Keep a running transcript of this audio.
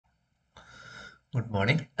Good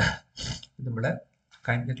morning. നമ്മൾ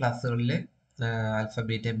കഴിഞ്ഞ ക്ലാസ്സുകളിൽ ആൽഫ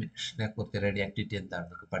ബീറ്റ എമിഷനെ കുറിച്ച് റേഡിയോആക്ടിവിറ്റി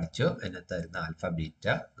എന്താണെന്നൊക്കെ പഠിച്ചു. അതിനകത്തായിരുന്നു ആൽഫ ബീറ്റ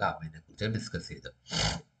ഗാമയെ കുറിച്ച് ഡിസ്കസ് ചെയ്തു.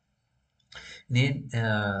 ഇനി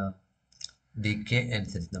ഡികെ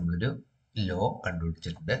അനുസരിച്ച് നമ്മളൊരു ലോ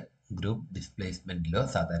കണ്ടുപിടിച്ചിട്ടുണ്ട്. ഗ്രൂപ്പ് ഡിസ്പ്ലേസ്മെന്റ് ലോ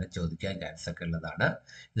സാധാരണ ചോദിക്കാൻ ചാൻസ് ഒക്കെ ഉള്ളതാണ്.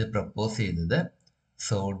 ഇത് പ്രപ്പോസ് ചെയ്തത്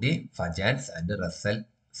Soddy, Fajans and Russell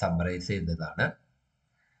summarise ചെയ്തതാണ്.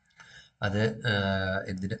 അത്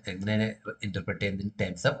എങ്ങനെ ഇന്റർപ്രറ്റ് ചെയ്യുന്ന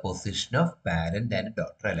times of position of parent and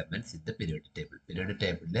daughter elements in the periodic table. Periodic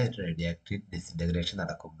ടേബിളിൽ റേഡിയോആക്റ്റീവ് ഡിസിന്റഗ്രേഷൻ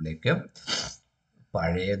നടക്കുമ്പോഴേക്കും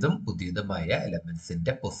പഴയതും പുതിയതുമായ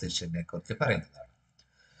എലമെന്റ്സിന്റെ പൊസിഷനെ കുറിച്ച് പറയുന്നതാണ്.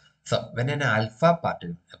 So when an alpha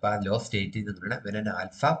particle, അപ്പോൾ ആ ലോ സ്റ്റേറ്റ് ചെയ്തിട്ടുണ്ട്, when an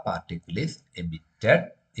alpha particle is emitted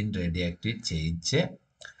in radioactive change,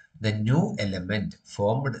 the new element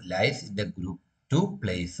formed lies in the group 2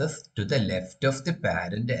 places to the left of the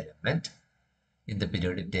parent element in the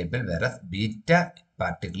periodic table, whereas beta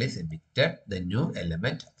particle is emitted, the new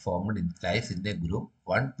element formed lies in the group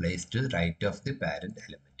 1 place to the right of the parent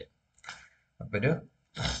element. അപ്പോൾ ഒരു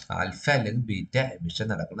alpha അല്ലെങ്കിൽ beta emission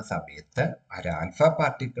നടക്കുന്ന സമയത്ത് ഒരു alpha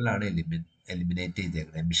പാർട്ടിക്കിളാണ് eliminate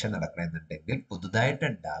ചെയ്തേക്കുന്നത്, emission നടക്കണമെന്നുണ്ടെങ്കിൽ പുതുതായിട്ട്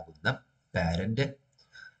ഉണ്ടാകുന്ന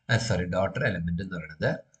daughter element എന്ന്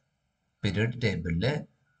പറയുന്നത് പീരിയോഡിക് ടേബിളില്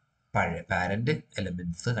പഴയ പാരന്റ്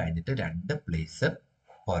എലമെന്റ്സ് കഴിഞ്ഞിട്ട് 2 പ്ലേസ്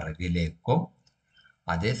പുറകിലേക്കും,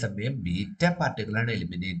 അതേസമയം ബീറ്റ പാർട്ടിക്കിളാണ്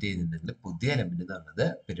എലിമിനേറ്റ് ചെയ്തിട്ടുണ്ടെങ്കിൽ പുതിയ എലമെന്റ് എന്ന് പറയുന്നത്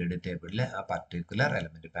പീരിയോഡിക് ടേബിളിലെ ആ പർട്ടിക്കുലർ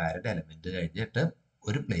എലമെന്റ് പാരന്റ് എലമെന്റ് കഴിഞ്ഞിട്ട്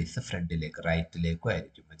ഒരു പ്ലേസ് ഫ്രണ്ടിലേക്ക് റൈറ്റിലേക്കും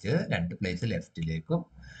ആയിരിക്കും. വെച്ച് 2 പ്ലേസ് ലെഫ്റ്റിലേക്കും,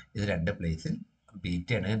 ഇത് 2 പ്ലേസിൽ ബീറ്റ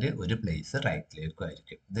ആണെങ്കിൽ ഒരു പ്ലേസ് റൈറ്റിലേക്കും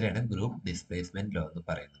ആയിരിക്കും. ഇതിനാണ് ഗ്രൂപ്പ് ഡിസ്പ്ലേസ്മെന്റ് ലോ എന്ന്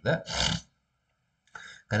പറയുന്നത്.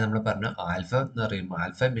 കാരണം നമ്മൾ പറഞ്ഞു ആൽഫ എന്ന് പറയുമ്പോൾ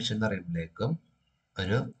ആൽഫ എമിഷൻ എന്ന് പറയുമ്പോഴേക്കും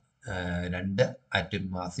ഒരു 2 ആറ്റം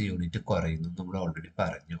മാസ് യൂണിറ്റ് കുറയുന്നു നമ്മൾ ഓൾറെഡി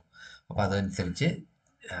പറഞ്ഞു. അപ്പോൾ അതനുസരിച്ച്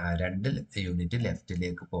 2 യൂണിറ്റ്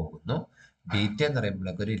ലെഫ്റ്റിലേക്ക് പോകുന്നു. ബീറ്റ എന്ന്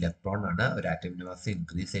പറയുമ്പോഴേക്ക് ഒരു ഇലക്ട്രോൺ ആണ്, ഒരു ആറ്റമിന്റെ മാസ്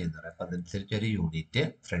ഇൻക്രീസ് ചെയ്യുന്നത്. അപ്പോൾ അതനുസരിച്ച് ഒരു യൂണിറ്റ്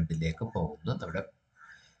ഫ്രണ്ടിലേക്ക് പോകുന്നു നമ്മുടെ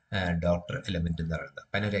ഡോട്ടർ എലമെന്റ് എന്ന് പറയുന്നത്.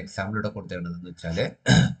 അപ്പം അതിനൊരു എക്സാമ്പിൾ ഇവിടെ കൊടുത്തേണ്ടതെന്ന് വെച്ചാൽ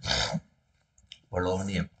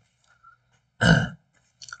പൊളോണിയം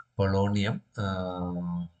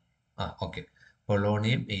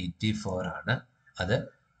പൊളോണിയം 84 ആണ്. അത്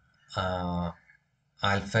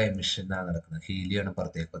ആൽഫ എമിഷനാണ് നടക്കുന്നത്, ഹീലിയാണ്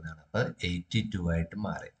പുറത്തേക്ക് വന്നതാണ്. അപ്പോൾ 82 ആയിട്ട്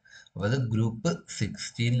മാറി. അപ്പോൾ അത് ഗ്രൂപ്പ്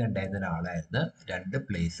 16 ഉണ്ടായിരുന്ന ഒരാളായിരുന്നു, 2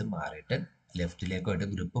 പ്ലേസ് മാറിയിട്ട് ലെഫ്റ്റിലേക്ക് പോയിട്ട്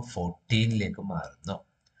ഗ്രൂപ്പ് 14 മാറുന്നു.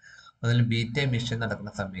 അതുപോലെ ബീറ്റ എമിഷൻ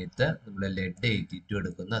നടക്കുന്ന സമയത്ത് നമ്മൾ ലെഡ് 82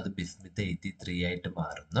 എടുക്കുന്നു, അത് ബിസ്മിത്ത് 83 ആയിട്ട്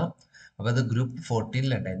മാറുന്നു. അപ്പോൾ അത് ഗ്രൂപ്പ്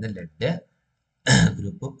 14 ഉണ്ടായിരുന്ന ലെഡ്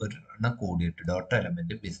ഗ്രൂപ്പ് ഒരെണ്ണം കൂടിയിട്ട് ഡോട്ടർ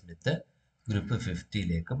എലമെന്റ് ബിസ്മിത്ത് ഗ്രൂപ്പ്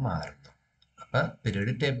 50 മാറുന്നു. അപ്പം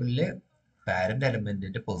പീരിയോഡിക് ടേബിളിലെ പാരന്റ്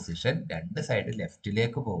എലമെന്റിന്റെ പൊസിഷൻ 2 സൈഡ്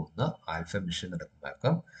ലെഫ്റ്റിലേക്ക് പോകുന്നു ആൽഫ എമിഷൻ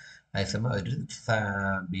നടക്കുമ്പോഴേക്കും. അതേസമയം ഒരു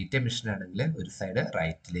ബീറ്റ എമിഷൻ ആണെങ്കിൽ ഒരു സൈഡ്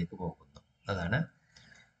റൈറ്റിലേക്ക് പോകുന്നു. അതാണ്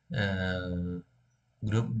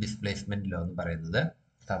ഗ്രൂപ്പ് ഡിസ്പ്ലേസ്മെന്റ് ലോ എന്ന് പറയുന്നത്.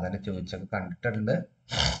 സാധാരണ ചോദിച്ചൊക്കെ കണ്ടിട്ടുണ്ട്.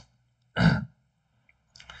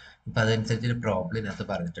 ഇപ്പൊ അതനുസരിച്ച് ഒരു പ്രോബ്ലം ഇതിനകത്ത്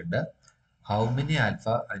പറഞ്ഞിട്ടുണ്ട്. How many alpha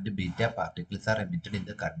and beta particles R emitted in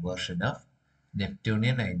the conversion of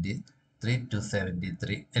neptunium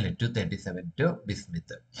 237 to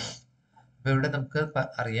Bismith. അപ്പൊ ഇവിടെ നമുക്ക്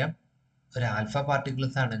അറിയാം, ഒരു ആൽഫ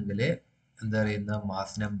പാർട്ടിക്കിൾസ് ആണെങ്കിൽ എന്താ പറയുന്ന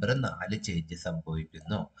മാസ് നമ്പർ 4 ചേഞ്ച്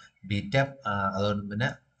സംഭവിക്കുന്നു. ബീറ്റ അതുകൊണ്ട് പിന്നെ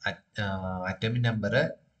ആറ്റമിക് നമ്പർ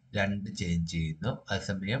 2 ചേഞ്ച് ചെയ്യുന്നു.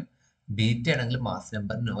 അതേസമയം ബീറ്റ ആണെങ്കിൽ മാസ്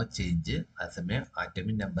നമ്പർ നോ ചേഞ്ച്, അതേസമയം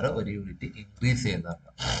ആറ്റമിക് നമ്പർ ഒരു യൂണിറ്റ് ഇൻക്രീസ് ചെയ്യുന്നുണ്ട്.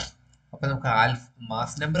 അപ്പൊ നമുക്ക്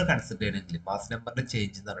മാസ് നമ്പർ കൺസിഡർ ചെയ്യണമെങ്കിൽ മാസ് നമ്പറിന്റെ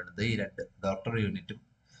ചേഞ്ച് എന്ന് പറയുന്നത് ഈ 2 ഡോട്ടർ യൂണിറ്റും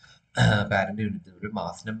പാരന്റ് യൂണിറ്റും ഒരു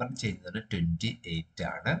മാസ് നമ്പറിന് ചേഞ്ച് എന്ന് പറയുന്നത് 28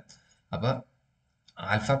 ആണ്. അപ്പൊ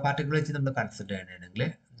ആൽഫ പാർട്ടിക്കിൾ വെച്ച് നമ്മൾ കൺസിഡർ ചെയ്യണമെങ്കിൽ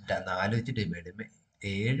 4 വെച്ച് ഡിവൈഡ് ചെയ്യുമ്പോൾ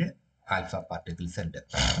 7 ആൽഫ പാർട്ടിക്കിൾസ് ഉണ്ട്.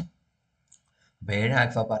 അപ്പൊ 7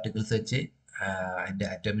 ആൽഫ പാർട്ടിക്കിൾസ് വെച്ച് അതിന്റെ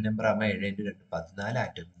ആറ്റോമിക് നമ്പർ ആകുമ്പോൾ 7 × 2 14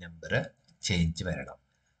 ആറ്റോമിക് നമ്പർ ചേഞ്ച് വരണം.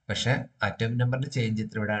 പക്ഷെ ആറ്റോമിക് നമ്പറിന്റെ ചേഞ്ച്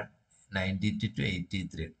എത്ര ഇവിടെ 92 to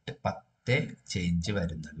 83, 10 ചേഞ്ച്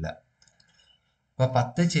വരുന്നില്ല. അപ്പൊ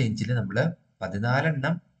 10 ചേഞ്ചിൽ നമ്മൾ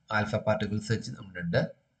 14 ആൽഫ പാർട്ടിക്കിൾസ് വെച്ച് നമ്മളുണ്ട്.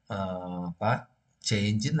 അപ്പൊ ആ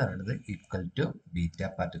ചേഞ്ച് എന്ന് പറയുന്നത് ഈക്വൽ ടു ബീറ്റ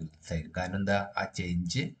പാർട്ടിക്കിൾസ് ആയിരിക്കും. കാരണം എന്താ, ആ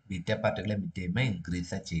ചേഞ്ച് ബീറ്റ പാർട്ടിക്കിൾ എമിറ്റ് ചെയ്യുമ്പോൾ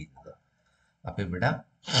ഇൻക്രീസ് ആണ് ചെയ്യുന്നത്. അപ്പൊ ഇവിടെ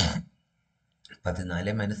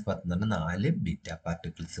 14 - 14 4 ബീറ്റ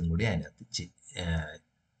പാർട്ടിക്കിൾസും കൂടി അതിനകത്ത്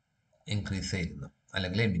ഇൻക്രീസ് ചെയ്യുന്നു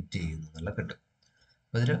അല്ലെങ്കിൽ എമിറ്റ് ചെയ്യുന്നു എന്നുള്ള കിട്ടും.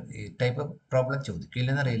 അപ്പോൾ ഇതൊരു ഈ ടൈപ്പ് പ്രോബ്ലം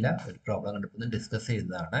ചോദിക്കില്ലെന്ന് അറിയില്ല, ഒരു പ്രോബ്ലം കണ്ടപ്പോൾ ഡിസ്കസ്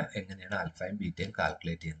ചെയ്തതാണ് എങ്ങനെയാണ് ആൽഫയും ബീറ്റയും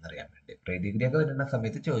കാൽക്കുലേറ്റ് ചെയ്യുന്നത് അറിയാൻ വേണ്ടി. പ്രീ ഡിഗ്രി ഒക്കെ വരുന്ന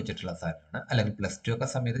സമയത്ത് ചോദിച്ചിട്ടുള്ള സാധനമാണ്, അല്ലെങ്കിൽ +2 ഒക്കെ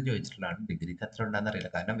സമയത്ത് ചോദിച്ചിട്ടുള്ളതാണ്. ഡിഗ്രിക്ക് അത്ര ഉണ്ടെന്ന് അറിയില്ല,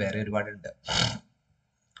 കാരണം വേറെ ഒരുപാടുണ്ട്.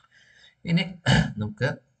 ഇനി നമുക്ക്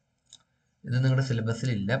ഇത് നിങ്ങളുടെ സിലബസിൽ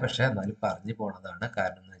ഇല്ല, പക്ഷെ എന്നാലും പറഞ്ഞു പോണതാണ്.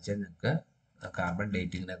 കാരണം എന്ന് വെച്ചാൽ നിങ്ങൾക്ക് കാർബൺ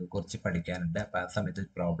ഡേറ്റിങ്ങിനൊക്കെ കുറിച്ച് പഠിക്കാനുണ്ട്. അപ്പം ആ സമയത്ത്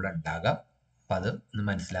പ്രോബ്ലം ഉണ്ടാകാം. അപ്പം അത് ഒന്ന്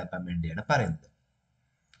മനസ്സിലാക്കാൻ വേണ്ടിയാണ് പറയുന്നത്.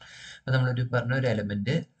 അപ്പം നമ്മളൊരു പറഞ്ഞ ഒരു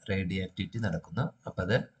എലമെന്റ് റേഡിയോ ആക്ടിവിറ്റി നടക്കുന്നു. അപ്പം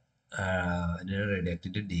അത് റേഡിയോ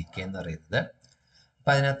ആക്ടിവിറ്റി ഡീകെ എന്ന് പറയുന്നത്.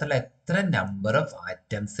 അപ്പം അതിനകത്തുള്ള എത്ര number of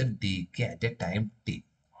atoms decay at A time T,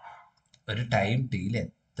 ഒരു ടൈം ടിയിൽ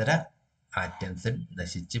എത്ര ആറ്റംസ്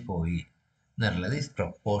നശിച്ചു പോയി എന്നുള്ളത് is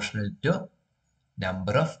proportional to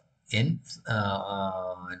number of n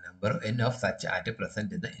of such at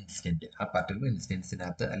present in the instant. ആ പർട്ടിക്കുലർ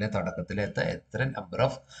ഇൻസ്റ്റൻസിനകത്ത് അല്ലെ തുടക്കത്തിലത്തെ എത്ര നമ്പർ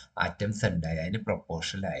ഓഫ് ആറ്റംസ് ഉണ്ടായി അതിന്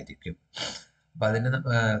പ്രൊപ്പോർഷണൽ ആയിരിക്കും. അപ്പൊ അതിന്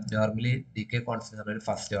നോർമലി ഡീകെ കോൺസ്റ്റന്റ് ഒരു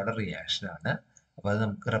ഫസ്റ്റ് ഓർഡർ റിയാക്ഷൻ ആണ്. അപ്പൊ അത്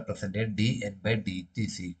നമുക്ക് റെപ്രസെന്റ് ചെയ്യാൻ dn/dt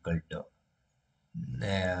is equal to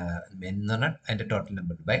n എന്ന് പറഞ്ഞാൽ അതിന്റെ ടോട്ടൽ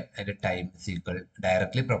നമ്പർ ബൈ അതിന്റെ time is equal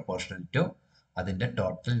directly proportional to അതിന്റെ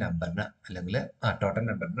ടോട്ടൽ നമ്പറിന്, അല്ലെങ്കിൽ ടോട്ടൽ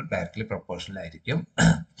നമ്പറിന് ഡയറക്ട്ലി പ്രൊപ്പോർഷണൽ ആയിരിക്കും.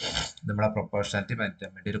 നമ്മൾ ആ പ്രൊപ്പോർഷണാലിറ്റി മാറ്റാൻ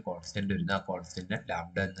വേണ്ടി ഒരു കോൺസ്റ്റന്റ് വരുന്നു. ആ കോൺസ്റ്റന്റ്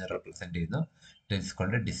ലാംഡ എന്ന് റെപ്രസെന്റ് ചെയ്യുന്നു.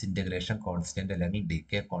 ഡിസിന്റഗ്രേഷൻ കോൺസ്റ്റന്റ് അല്ലെങ്കിൽ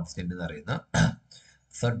ഡീകെ കോൺസ്റ്റന്റ് എന്ന് പറയുന്നു.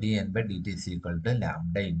 So dn/dt is equal to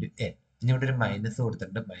lambda into n. ഇനി ഇവിടെ ഒരു മൈനസ്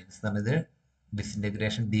കൊടുത്തിട്ടുണ്ട്. മൈനസ് എന്ന് പറഞ്ഞത്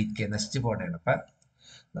ഡിസിന്റഗ്രേഷൻ ഡീകെ നശിച്ചു പോകണതാണ്. അപ്പൊ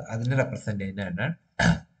അതിന് റെപ്രസെന്റ് ചെയ്യുന്നതാണ്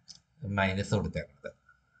മൈനസ് കൊടുത്തേക്കുന്നത്.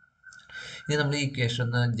 ഇനി നമ്മൾ ഈ ഇക്വേഷൻ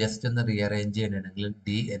ഒന്ന് ജസ്റ്റ് ഒന്ന് റീഅറേഞ്ച് ചെയ്യണമെങ്കിൽ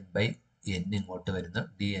dn/n ഇങ്ങോട്ട് വരുന്നു.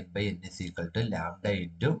 dn/n is equal to lambda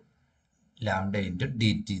into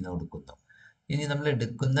dt എന്ന് കൊടുക്കുന്നു. ഇനി നമ്മൾ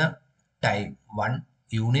എടുക്കുന്ന ടൈം 1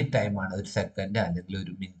 യൂണിറ്റ് ടൈം ആണ്, ഒരു സെക്കൻഡ് അല്ലെങ്കിൽ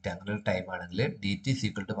ഒരു മിനിറ്റ് അങ്ങനെ ഒരു ടൈം ആണെങ്കിൽ dt is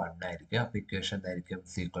equal to 1 ആയിരിക്കും. അപ്പൊ ഇക്വേഷൻ എന്തായിരിക്കും?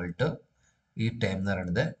 ഈക്വൽ ടു ഈ ടൈം എന്ന്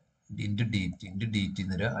പറയുന്നത് ഇൻറ്റു dt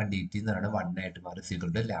എന്ന് പറയും. ആ dt എന്ന് പറയുന്നത് 1 ആയിട്ട് മാറി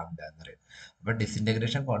ഈക്വൽ ടു ലാംഡ എന്ന് പറയും. അപ്പൊ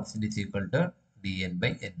disintegration constant is equal to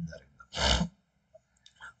dn/n എന്ന് പറയുന്നത്.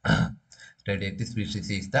 Radioactive species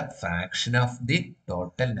is the fraction of the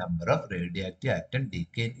total number of radioactive atom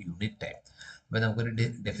decay in unit time. അപ്പോൾ നമുക്കൊരു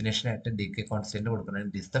ഡെഫിനേഷൻ ആയിട്ട് ഡീകെ കോൺസ്റ്റന്റ് കൊടുക്കണമെങ്കിൽ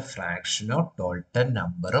it is the fraction of total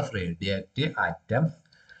number of radioactive atoms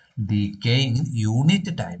decaying in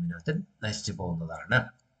unit ടൈമിനകത്ത് നശിച്ചു പോകുന്നതാണ്.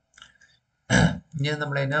 ഇനി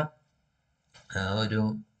നമ്മളതിനെ ഒരു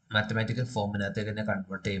mathematical ഫോമിനകത്തേക്ക് തന്നെ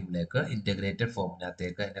കൺവേർട്ട് ചെയ്യുമ്പോഴേക്ക്, ഇന്റഗ്രേറ്റഡ്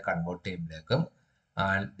ഫോമിനകത്തേക്ക് അതിനെ കൺവേർട്ട് ചെയ്യുമ്പോഴേക്കും ആ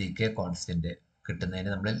ഡീകെ കോൺസ്റ്റന്റ് കിട്ടുന്നതിന്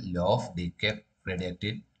നമ്മൾ law of decay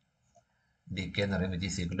radioactive decay എന്ന് പറയുമ്പോൾ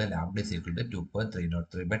is equal to lambda is equal to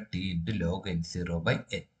 2.303/t into log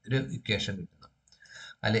n0/n ഒരു ഇക്വേഷൻ കിട്ടുന്നു.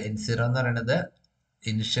 അല്ല n0 എന്ന് പറയുന്നത്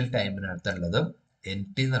ഇനിഷ്യൽ ടൈമിനകത്തുള്ളതും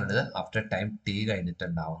nt എന്ന് പറയുന്നത് after time t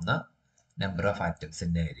കഴിഞ്ഞിട്ടുണ്ടാവുന്ന number of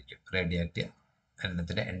ആറ്റംസിൻ്റെ ആയിരിക്കും. റേഡിയോആക്റ്റീവ്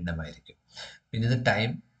എണ്ണത്തിൻ്റെ എണ്ണമായിരിക്കും. പിന്നെ ഇത്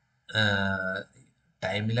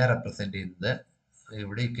ടൈമിലെ റെപ്രസെന്റ് ചെയ്യുന്നത്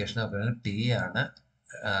ഇവിടെ ഇക്വേഷൻ നോക്കുകയാണെങ്കിൽ ടി ആണ്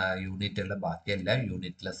യൂണിറ്റുള്ള, ബാക്കിയെല്ലാം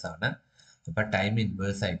യൂണിറ്റ്ലെസ് ആണ്. അപ്പൊ ടൈം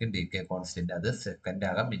ഇൻവേഴ്സ് ആയിരിക്കും ഡീകെ കോൺസ്റ്റന്റ്. അത് സെക്കൻഡ്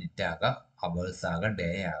ആകാം, മിനിറ്റ് ആകാം, അവേഴ്സ് ആകാം, ഡേ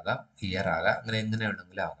ആകാം, ഇയർ ആകാം, അങ്ങനെ എങ്ങനെ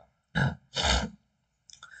വേണമെങ്കിലും ആകാം.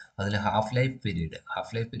 അതിൽ ഹാഫ് ലൈഫ് പീരീഡ്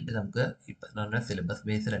നമുക്ക് ഇപ്പം എന്ന് പറഞ്ഞാൽ സിലബസ്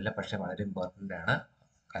ബേസ്ഡ് അല്ല, പക്ഷെ വളരെ ഇമ്പോർട്ടൻ്റ് ആണ്.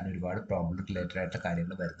 കാരണം ഒരുപാട് പ്രോബ്ലം റിലേറ്റഡ് ആയിട്ട്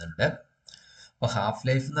കാര്യങ്ങൾ വരുന്നുണ്ട്. അപ്പോൾ ഹാഫ്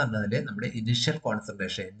ലൈഫ് എന്ന് പറഞ്ഞാൽ നമ്മുടെ ഇനിഷ്യൽ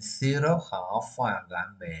കോൺസെൻട്രേഷൻ n0 ഹാഫ് ആകാൻ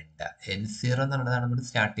വേണ്ട. n0 എന്ന് പറയുന്നതാണ് നമ്മുടെ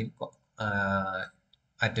സ്റ്റാർട്ടിങ്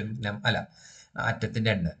ആറ്റത്തിന്റെ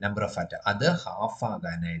എണ്ണം, നമ്പർ ഓഫ് ആറ്റം. അത് ഹാഫ്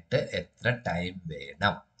ആകാനായിട്ട് എത്ര ടൈം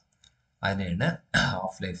വേണം, അതിനാണ്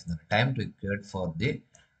ഹാഫ് ലൈഫ് എന്ന് പറയുന്നത്. Time required for the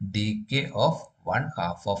decay of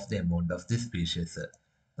 1/2 of the amount of the species.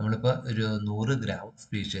 നമ്മളിപ്പോൾ ഒരു 100 ഗ്രാം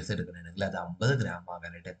സ്പീഷീസ് എടുക്കണമെങ്കിൽ അത് 50 ഗ്രാം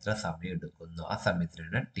ആകാനായിട്ട് എത്ര സമയം എടുക്കുന്നു, ആ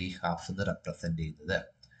സമയത്തിനാണ് ടി ഹാഫ് എന്ന് റെപ്രസെന്റ് ചെയ്യുന്നത്.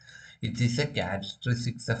 It is A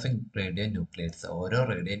characteristics of radio nucleus. ഓരോ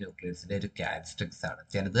റേഡിയോ ന്യൂക്ലിയസിന്റെ ഒരു ക്യാരക്ടറിസ്റ്റിക്സ് ആണ്.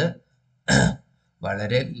 ചിലത്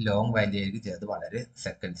വളരെ ലോങ് വാല്യൂ ആയിരിക്കും, ചിലത് വളരെ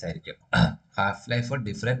സെക്കൻഡ്സ് ആയിരിക്കും. Half life for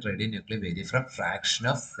different radio nuclear vary from fraction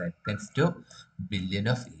of seconds two billion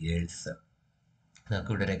of years.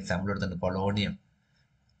 നമുക്ക് ഇവിടെ ഒരു എക്സാമ്പിൾ കൊടുത്തിട്ടുണ്ട്. പൊളോണിയം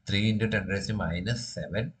 3 ×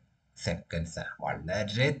 10⁻⁷ സെക്കൻഡ്സ്,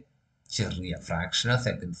 വളരെ ചെറിയ ഫ്രാക്ഷൻ ഓഫ്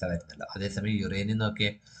സെക്കൻഡ്സ് വരുന്നില്ല. അതേസമയം യുറേനിയം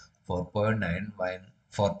നോക്കിയേ 4.51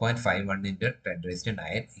 × 10⁻⁹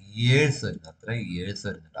 ഇയേഴ്സ് വരുന്നു, അത്രയും ഇയേഴ്സ്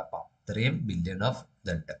വരുന്നുണ്ട്. അപ്പൊ അത്രയും ബില്യൺ ഓഫ്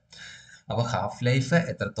ഇതുണ്ട്. അപ്പോൾ ഹാഫ് ലൈഫ്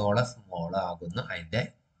എത്രത്തോളം സ്മോൾ ആകുന്നു അതിന്റെ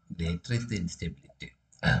ഗ്രേറ്റർ ഇസ് ദി ഇൻസ്റ്റബിലിറ്റി.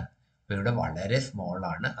 അപ്പൊ ഇവിടെ വളരെ സ്മോൾ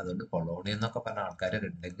ആണ്. അതുകൊണ്ട് പൊളോണിയം എന്നൊക്കെ പറഞ്ഞ ആൾക്കാർ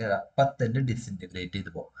ഉണ്ടെങ്കിൽ അപ്പം തന്നെ ഡിസിൻറ്റഗ്രേറ്റ്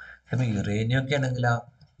ചെയ്ത് പോകും. അപ്പം യുറേനിയം ഒക്കെ ആണെങ്കിൽ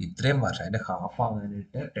ഇത്രയും വർഷം അതിന്റെ ഹാഫ്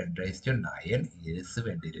ആകാനായിട്ട് 10⁻⁹ ഇയേഴ്സ്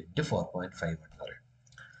വേണ്ടി വരും. 4.51 എന്ന് പറയും.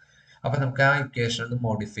 അപ്പൊ നമുക്ക് ആ ഇക്വേഷൻ ഒന്ന്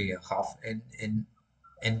മോഡിഫൈ ചെയ്യാം.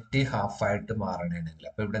 nt ഹാഫ് ആയിട്ട് മാറണമെങ്കിൽ.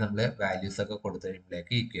 അപ്പൊ ഇവിടെ നമ്മൾ വാല്യൂസ് ഒക്കെ കൊടുത്തു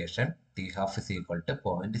കഴിയുമ്പോഴേക്ക് equation t half is equal to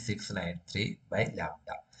 0.693/λ.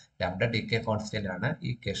 Lambda decay constant ആണ്. ഈ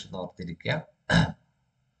ഇക്വേഷൻ ഓർത്തിരിക്കുക.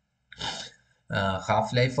 half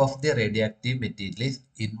life of the radioactive material is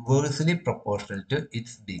inversely proportional to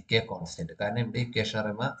its decay constant. കാരണം ഇവിടെ ഇക്വേഷൻ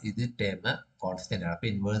പറയുമ്പോൾ ഇത് ടേം കോൺസ്റ്റന്റ് ആണ്. അപ്പോൾ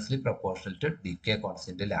inversely proportional to decay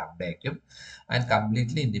constant lambda ആയിരിക്കും. And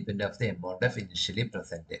completely independent of the amount of initially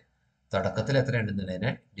present. തുടക്കത്തിൽ എത്ര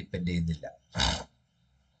ഉണ്ടെന്നുള്ളതിനെ depend ചെയ്യുന്നില്ല.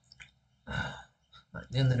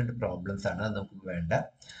 ഒന്ന് രണ്ട് പ്രോബ്ലംസ് ആണ്, അത് നമുക്ക് വേണ്ട.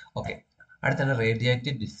 ഓക്കെ, അടുത്താണ്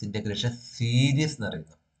റേഡിയോആക്റ്റീവ് ഡിസിന്റഗ്രേഷൻ സീരീസ് എന്ന്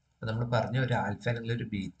പറയുന്നത്. അപ്പൊ നമ്മൾ പറഞ്ഞ ഒരു ആൽഫ അല്ലെങ്കിൽ ഒരു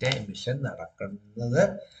ബീറ്റ എമിഷൻ നടക്കുന്നത്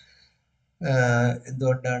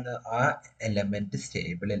എന്തുകൊണ്ടാണ്? ആ എലമെന്റ്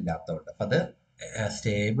സ്റ്റേബിൾ ഇല്ലാത്തതുകൊണ്ട്. അപ്പൊ അത്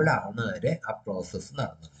സ്റ്റേബിൾ ആവുന്നവരെ ആ പ്രോസസ്സ്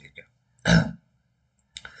നടന്നുകൊണ്ടിരിക്കണം.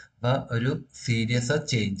 അപ്പൊ ഒരു സീരീസ് ഓഫ്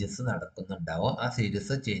ചേഞ്ചസ് നടക്കുന്നുണ്ടാവും. ആ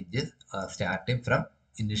series of changes starting from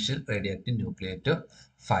initial radioactive nuclear to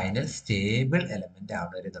final stable element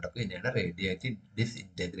ആവുന്നവരെ നടക്കും. ഇതിനെയാണ് റേഡിയോആക്റ്റീവ്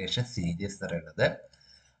ഡിസ്ഇന്റഗ്രേഷൻ സീരീസ് എന്ന് പറയുന്നത്.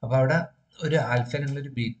 അപ്പൊ അവിടെ ഒരു ആൽഫ അല്ലെങ്കിൽ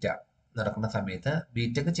ഒരു ബീറ്റ നടക്കുന്ന സമയത്ത്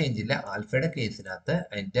ബീറ്റക്ക് ചേഞ്ച് ഇല്ല. ആൽഫയുടെ കേസിനകത്ത്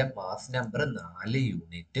അതിന്റെ mass number 4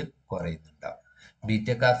 unit കുറയുന്നുണ്ടാവും.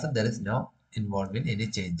 ബീറ്റക്കാസ് there is no involve in any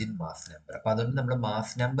change in mass number. അപ്പൊ അതുകൊണ്ട് നമ്മൾ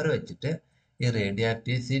മാസ് നമ്പർ വെച്ചിട്ട് ഈ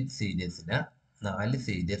റേഡിയോആക്റ്റീവ് സീരീസിനെ 4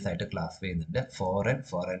 സീരീസ് ആയിട്ട് ക്ലാസിഫൈ ചെയ്യുന്നുണ്ട്. 4n,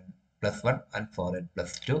 4n+1 and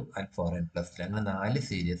 4n+2 and 4n+3 അങ്ങനെ 4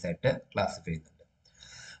 സീരീസ് ആയിട്ട് ക്ലാസിഫൈ ചെയ്യുന്നുണ്ട്.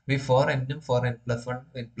 ഈ 4n-ഉം 4n+1,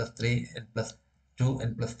 n+3, n+2,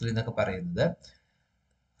 n+3 എന്നൊക്കെ പറയുന്നത്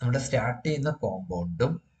നമ്മുടെ സ്റ്റാർട്ട് ചെയ്യുന്ന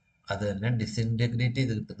കോമ്പൗണ്ടും അത് തന്നെ ഡിസിൻറ്റഗ്രേറ്റ്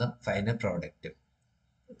ചെയ്ത് കിട്ടുന്ന ഫൈനൽ പ്രോഡക്റ്റ്.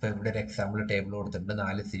 ഇപ്പൊ ഇവിടെ ഒരു എക്സാമ്പിൾ ടേബിൾ കൊടുത്തിട്ടുണ്ട്.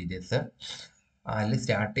 4 സീരീസ്. അതിൽ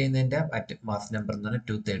സ്റ്റാർട്ട് ചെയ്യുന്നതിന്റെ മാസ് നമ്പർ എന്ന് പറഞ്ഞാൽ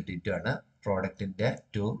 232 ആണ്. പ്രോഡക്റ്റിന്റെ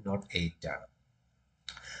 208 ആണ്.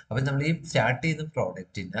 അപ്പൊ നമ്മൾ ഈ സ്റ്റാർട്ട് ചെയ്യുന്ന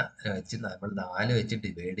പ്രോഡക്റ്റിനെ വെച്ച് നമ്മൾ 4 വെച്ച്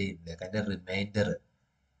ഡിവൈഡ് ചെയ്യുമ്പോഴേക്ക് അതിന്റെ റിമൈൻഡർ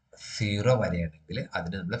 0 വരെയാണെങ്കിൽ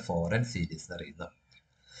അതിന് നമ്മൾ 4n സീരീസ് എന്ന് പറയുന്നു.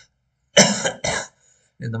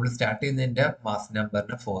 നമ്മൾ സ്റ്റാർട്ട് ചെയ്യുന്നതിന്റെ മാസ്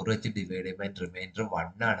നമ്പറിനെ 4 വെച്ച് ഡിവൈഡ് ചെയ്യുമ്പോൾ അതിന്റെ റിമൈൻഡർ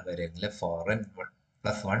 1 ആണ് വരെയെങ്കിൽ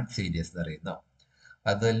 4n+1 സീരീസ് എന്ന് പറയുന്നു.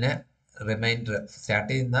 അതുപോലെ റിമൈൻഡർ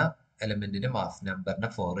സ്റ്റാർട്ട് ചെയ്യുന്ന എലമെന്റിന്റെ മാസ് നമ്പറിനെ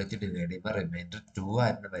 4 വെച്ച് ഡിവൈഡ് ചെയ്യുമ്പോൾ റിമൈൻഡർ 2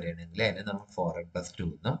 ആണ് വരെയാണെങ്കിൽ അതിനെ നമ്മൾ 4n+2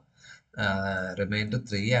 എന്നും റിമൈൻഡർ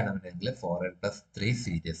 3 ആണ് വരെയെങ്കിൽ 4n+3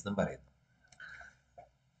 സീരീസ് എന്നും പറയുന്നു.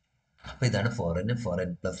 അപ്പൊ ഇതാണ് 4n,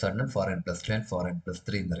 4n+1, 4n+2 and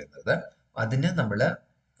 4n+3 എന്ന് പറയുന്നത്. അതിന് നമ്മൾ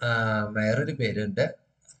വേറൊരു പേരുണ്ട്,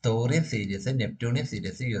 thorium series, neptunium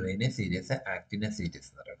series, uranium series, actinium series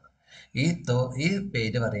എന്ന് പറയുന്നത്. ഈ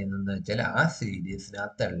പേര് പറയുന്നതെന്ന് വെച്ചാൽ ആ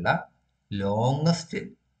സീരീസിനകത്തുള്ള ലോങ്ങസ്റ്റ്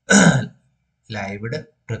ലൈവ്ഡ്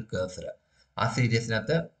പ്രിക്കേഴ്സർ. ആ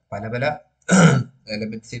സീരീസിനകത്ത് പല പല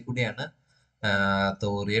എലമെന്റ്സിൽ കൂടിയാണ്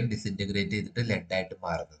തോറിയം ഡിസിൻറ്റഗ്രേറ്റ് ചെയ്തിട്ട് ലെഡ് ആയിട്ട്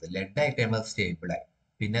മാറുന്നത്. ലെഡ് ആയി കഴിയുമ്പോൾ അത് സ്റ്റേബിളായി,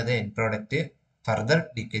 പിന്നെ അത് എൻ പ്രോഡക്റ്റ് ഫർദർ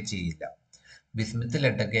ഡിക്കേ ചെയ്യില്ല. ബിസ്മിത്ത്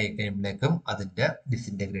ലെഡൊക്കെ ആയി കഴിയുമ്പോഴേക്കും അതിന്റെ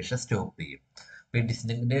ഡിസിൻറ്റഗ്രേഷൻ സ്റ്റോപ്പ് ചെയ്യും. അപ്പൊ ഈ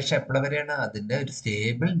ഡിസിൻറ്റഗ്രേഷൻ എപ്പോഴും വരെയാണ്? അതിന്റെ ഒരു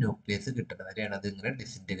സ്റ്റേബിൾ ന്യൂക്ലിയസ് കിട്ടുന്ന വരെയാണ് അത് ഇങ്ങനെ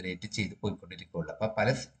ഡിസിൻറ്റഗ്രേറ്റ് ചെയ്ത് പോയിക്കൊണ്ടിരിക്കുകയുള്ളൂ. അപ്പൊ പല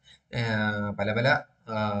പല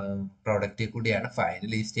പ്രോഡക്റ്റിൽ കൂടിയാണ്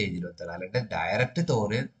ഫൈനൽ ഈ സ്റ്റേജിൽ എത്തുന്നത്. അല്ലാണ്ട് ഡയറക്റ്റ്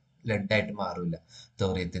തോറിയം ലെഡ് ആയിട്ട് മാറില്ല.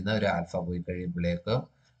 തോറിയത്തിൽ നിന്ന് ഒരു ആൽഫ പോയി കഴിയുമ്പോഴേക്കും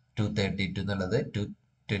 232 എന്നുള്ളത്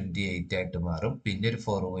 228 ആയിട്ട് മാറും. പിന്നെ ഒരു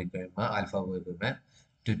 4 പോയി കഴിയുമ്പോൾ ആൽഫ പോയി കഴിയുമ്പോൾ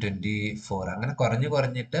 224 അങ്ങനെ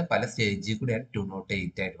കുറഞ്ഞിട്ട് പല സ്റ്റേജിൽ കൂടിയാണ്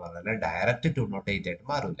 208 ആയിട്ട് മാറുന്നത്. അല്ല ഡയറക്റ്റ് 208 ആയിട്ട്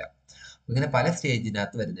മാറില്ല. ഇങ്ങനെ പല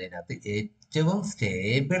സ്റ്റേജിനകത്ത് വരുന്നതിനകത്ത് ഏറ്റവും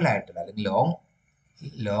സ്റ്റേബിൾ ആയിട്ടുള്ള അല്ലെങ്കിൽ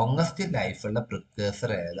ലോങ്ങസ്റ്റ് ലൈഫുള്ള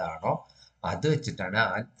പ്രിക്കേഴ്സർ ഏതാണോ അത് വെച്ചിട്ടാണ്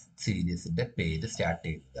ആ സീരീസിന്റെ പേര് സ്റ്റാർട്ട്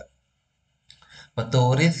ചെയ്യുന്നത്. അപ്പൊ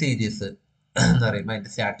തോറിയം സീരീസ് എന്ന് പറയുമ്പോൾ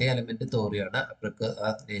അതിന്റെ സ്റ്റാർട്ടിങ് എലമെന്റ് തോറിയാണ്. ആ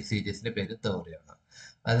സീരീസിന്റെ പേര് തോറിയാണ്.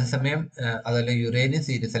 അതേസമയം അതുപോലെ യുറേനിയം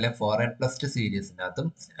സീരീസ് അല്ലെ 4n+2 സീരീസിനകത്തും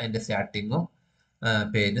അതിന്റെ സ്റ്റാർട്ടിങ്ങും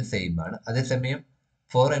പേര് സെയിം ആണ്. അതേസമയം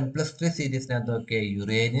 4n+3 സീരീസിനകത്തൊക്കെ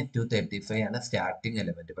യുറേനിയം 235 ആണ് സ്റ്റാർട്ടിങ്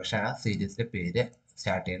എലമെന്റ്. പക്ഷെ ആ സീരീസിന്റെ പേര്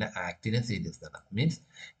സ്റ്റാർട്ട് ചെയ്യുന്ന ആക്ടിനിയം സീരീസ് ആണ്. മീൻസ്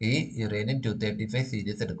ഈ യുറേനിയം 235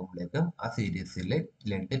 സീരീസ് എടുക്കുമ്പോഴേക്കും ആ സീരീസിൽ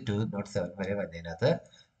ലെഡ് 207 വരെ വന്നതിനകത്ത്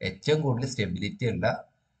ഏറ്റവും കൂടുതൽ സ്റ്റെബിലിറ്റി ഉള്ള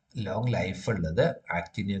ലോങ് ലൈഫ് ഉള്ളത്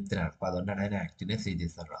ആക്ടിനിയത്തിനാണ്. അപ്പൊ അതുകൊണ്ടാണ് അതിന് ആക്ടിനിയം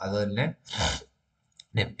സീരീസ് എന്ന് പറയുന്നത്. അതുപോലെ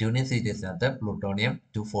നെപ്റ്റ്യൂണിയം സീരീസിനകത്ത് പ്ലൂട്ടോണിയം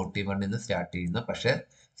 241 നിന്ന് സ്റ്റാർട്ട് ചെയ്യുന്നു. പക്ഷെ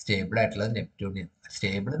സ്റ്റേബിൾ ആയിട്ടുള്ളത് നെപ്റ്റ്യൂണിയം.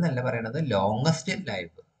 സ്റ്റേബിൾ എന്നല്ല പറയണത്, ലോങ്ങസ്റ്റ്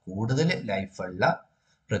ലൈഫ്, കൂടുതൽ ലൈഫുള്ള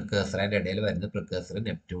പ്രിക്കേഴ്സർ, അതിന്റെ ഇടയിൽ വരുന്ന പ്രിക്കേഴ്സർ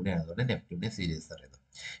നെപ്റ്റ്യൂണിയം ആണ്. അതുകൊണ്ട് നെപ്റ്റ്യൂണിയം സീരീസ് പറയുന്നത്.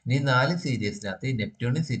 ഇനി 4 സീരീസിനകത്ത് ഈ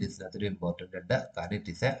നെപ്റ്റ്യൂണിയം സീരീസിനകത്ത് ഒരു ഇമ്പോർട്ടൻ്റ് ഉണ്ട്. കാരണം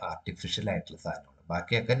ഇറ്റ് ഈസ് എ ആർട്ടിഫിഷ്യൽ ആയിട്ടുള്ള സാധനമാണ്.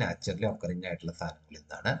 ബാക്കിയൊക്കെ നാച്ചുറലി ഒക്കറിങ് ആയിട്ടുള്ള സാധനങ്ങളിൽ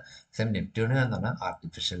നിന്നാണ്. സെയിം നെപ്റ്റ്യൂണിയം എന്ന് പറഞ്ഞാൽ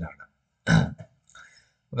ആർട്ടിഫിഷ്യൽ ആണ്.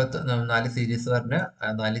 അപ്പൊ 4 സീരീസ് പറഞ്ഞ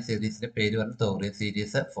 4 സീരീസിന്റെ പേര് പറഞ്ഞ thorium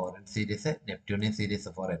series, 4n series, neptunium series,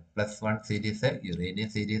 4n+1 series, uranium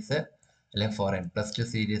series, അല്ലെങ്കിൽ 4n+2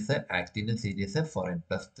 series, actinium series,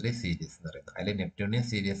 4n+3 series എന്ന് പറയുന്നത്. അതിൽ നെപ്റ്റ്യൂണിയം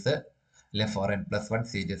സീരീസ് അല്ലെ 4n+1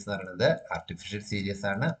 സീരീസ് എന്ന് പറയുന്നത് ആർട്ടിഫിഷ്യൽ സീരീസ്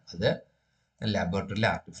ആണ്. അത് ലാബോറട്ടറിയിൽ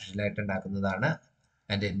ആർട്ടിഫിഷ്യലായിട്ട് ഉണ്ടാക്കുന്നതാണ്.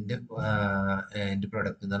 അതിൻ്റെ എൻഡ്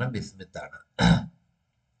പ്രോഡക്റ്റ് എന്ന് പറഞ്ഞാൽ ബിസ്മിത്ത് ആണ്.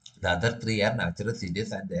 The other 3 R natural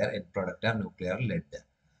series and their end product R nuclear lead.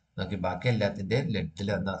 നോക്കി ബാക്കി എല്ലാത്തിൻ്റെയും ലെഡിൽ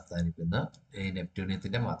വന്ന് അവസാനിക്കുന്നു. ഈ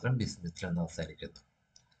നെപ്റ്റ്യൂണിയത്തിൻ്റെ മാത്രം ബിസ്മിത്തിൽ വന്ന് അവസാനിക്കുന്നു.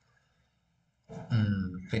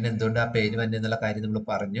 പിന്നെ എന്തുകൊണ്ട് ആ പേര് വന്നെ എന്നുള്ള കാര്യം നമ്മൾ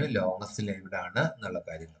പറഞ്ഞു. ലോങ്ങസ്റ്റ് ലൈവ്ഡ് ആണ് എന്നുള്ള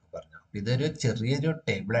കാര്യങ്ങളൊക്കെ പറഞ്ഞു. ഇതൊരു ചെറിയൊരു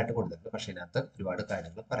ടേബിളായിട്ട് കൊടുത്തിട്ടുണ്ട്, പക്ഷേ ഇതിനകത്ത് ഒരുപാട്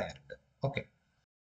കാര്യങ്ങൾ പറയാനുണ്ട്. ഓക്കെ.